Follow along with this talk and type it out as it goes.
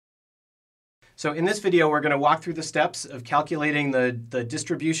So in this video, we're going to walk through the steps of calculating the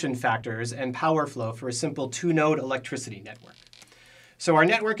distribution factors and power flow for a simple two-node electricity network. So our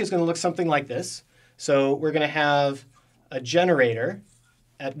network is going to look something like this. So we're going to have a generator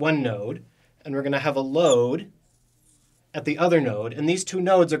at one node, and we're going to have a load at the other node. And these two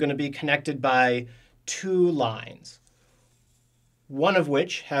nodes are going to be connected by two lines, one of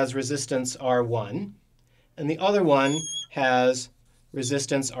which has resistance R1, and the other one has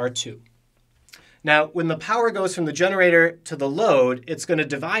resistance R2. Now, when the power goes from the generator to the load, it's going to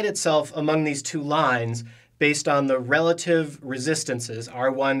divide itself among these two lines based on the relative resistances,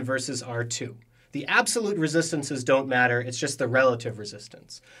 R1 versus R2. The absolute resistances don't matter, it's just the relative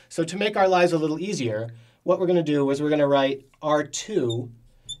resistance. So to make our lives a little easier, what we're going to do is we're going to write R2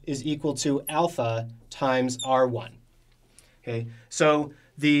 is equal to alpha times R1. Okay, so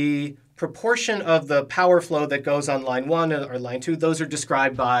the proportion of the power flow that goes on line 1 or line 2, those are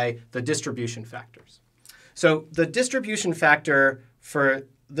described by the distribution factors. So the distribution factor for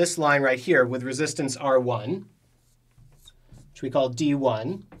this line right here with resistance R1, which we call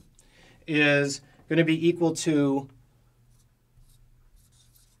D1, is going to be equal to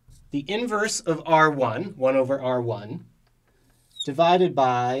the inverse of R1, 1 over R1, divided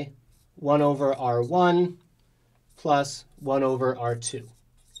by 1 over R1 plus 1 over R2.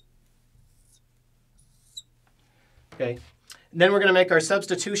 Okay. And then we're going to make our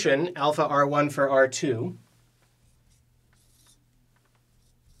substitution, alpha R1 for R2.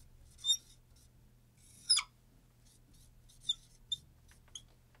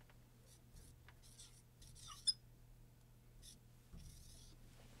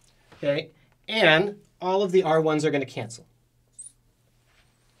 Okay. And all of the R1s are going to cancel.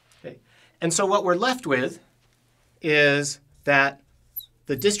 Okay. And so what we're left with is that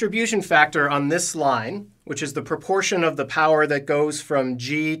the distribution factor on this line, which is the proportion of the power that goes from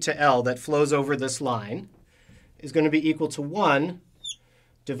G to L that flows over this line, is going to be equal to 1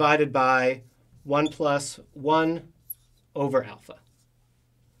 divided by 1 plus 1 over alpha.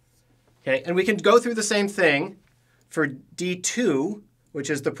 Okay, and we can go through the same thing for D2, which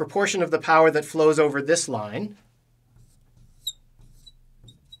is the proportion of the power that flows over this line.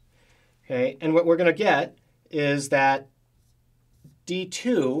 Okay, and what we're going to get is that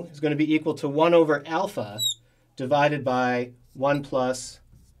D2 is going to be equal to 1 over alpha divided by 1 plus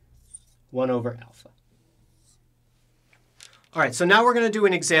 1 over alpha. All right, so now we're going to do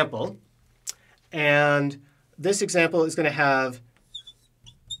an example. And this example is going to have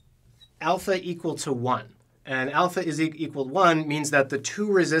alpha equal to 1. And alpha is equal to 1 means that the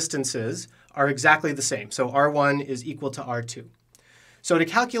two resistances are exactly the same. So R1 is equal to R2. So to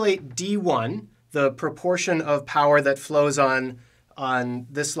calculate D1, the proportion of power that flows on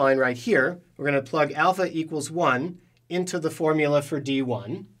this line right here, we're going to plug alpha equals 1 into the formula for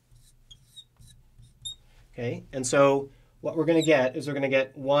D1. Okay, and so what we're going to get is we're going to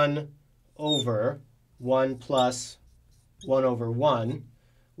get 1 over 1 plus 1 over 1,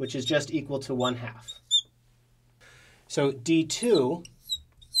 which is just equal to 1/2. So D2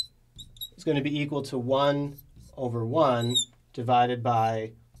 is going to be equal to 1 over 1 divided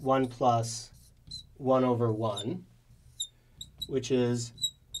by 1 plus 1 over 1, which is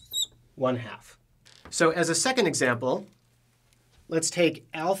 1/2. So as a second example, let's take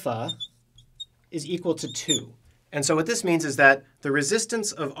alpha is equal to 2. And so what this means is that the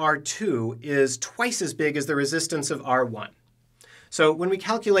resistance of R2 is twice as big as the resistance of R1. So when we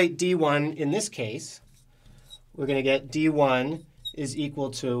calculate D1 in this case, we're going to get D1 is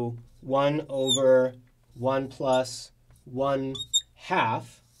equal to 1 over 1 plus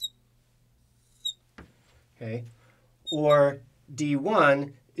 1/2, okay, or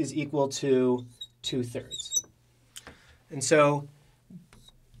D1 is equal to 2/3. And so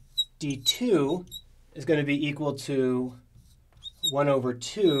D2 is going to be equal to 1 over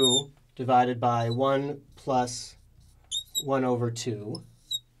 2 divided by 1 plus 1 over 2,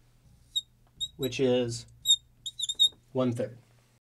 which is 1/3.